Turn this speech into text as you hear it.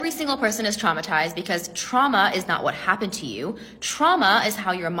Every single person is traumatized because trauma is not what happened to you. Trauma is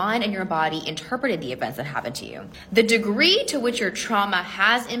how your mind and your body interpreted the events that happened to you. The degree to which your trauma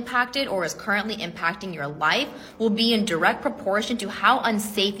has impacted or is currently impacting your life will be in direct proportion to how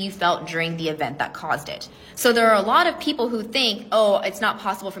unsafe you felt during the event that caused it. So there are a lot of people who think, oh, it's not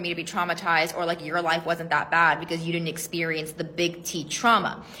possible for me to be traumatized, or like your life wasn't that bad because you didn't experience the big T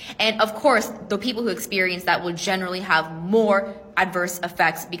trauma. And of course, the people who experience that will generally have more adverse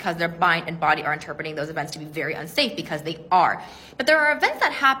effects because their mind and body are interpreting those events to be very unsafe, because they are. But there are events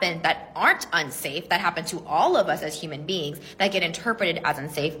that happen that aren't unsafe, that happen to all of us as human beings, that get interpreted as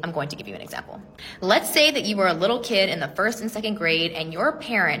unsafe. I'm going to give you an example. Let's say that you were a little kid in the 1st and 2nd grade and your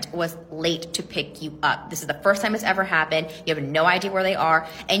parent was late to pick you up. This is the first time it's ever happened. You have no idea where they are,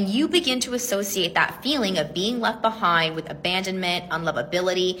 and you begin to associate that feeling of being left behind with abandonment,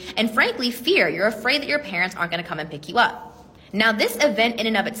 unlovability, and frankly, fear. You're afraid that your parents aren't going to come and pick you up. Now, this event in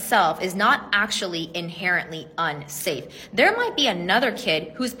and of itself is not actually inherently unsafe. There might be another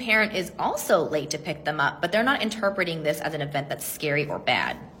kid whose parent is also late to pick them up, but they're not interpreting this as an event that's scary or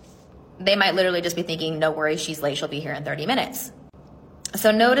bad. They might literally just be thinking, no worries, she's late, she'll be here in 30 minutes.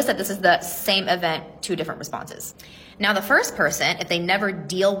 So notice that this is the same event, 2 different responses. Now, the first person, if they never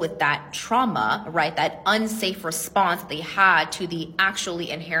deal with that trauma, right, that unsafe response that they had to the actually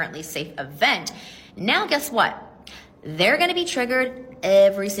inherently safe event, now guess what? They're going to be triggered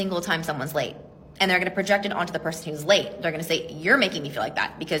every single time someone's late. And they're going to project it onto the person who's late. They're going to say, you're making me feel like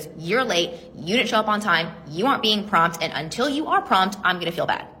that because you're late, you didn't show up on time, you aren't being prompt, and until you are prompt, I'm going to feel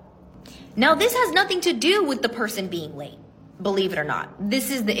bad. Now, this has nothing to do with the person being late. Believe it or not.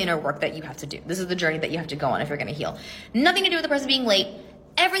 This is the inner work that you have to do. This is the journey that you have to go on if you're going to heal. Nothing to do with the person being late.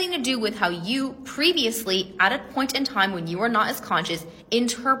 Everything to do with how you previously, at a point in time when you were not as conscious,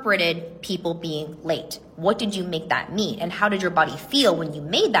 interpreted people being late. What did you make that mean? And how did your body feel when you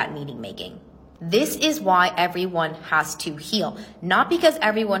made that meaning making? This is why everyone has to heal. Not because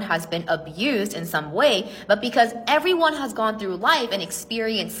everyone has been abused in some way, but because everyone has gone through life and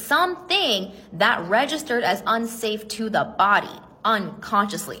experienced something that registered as unsafe to the body.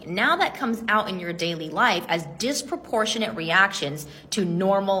 Unconsciously. Now that comes out in your daily life as disproportionate reactions to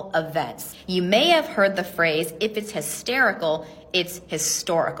normal events. You may have heard the phrase, if it's hysterical, it's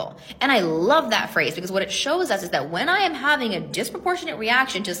historical. And I love that phrase because what it shows us is that when I am having a disproportionate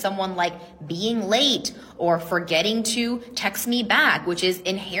reaction to someone like being late or forgetting to text me back, which is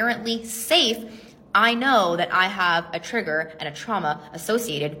inherently safe, I know that I have a trigger and a trauma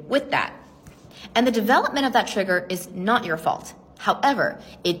associated with that. And the development of that trigger is not your fault. However,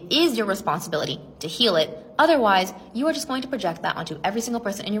 it is your responsibility to heal it. Otherwise, you are just going to project that onto every single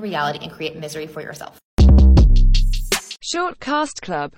person in your reality and create misery for yourself. Short Cast Club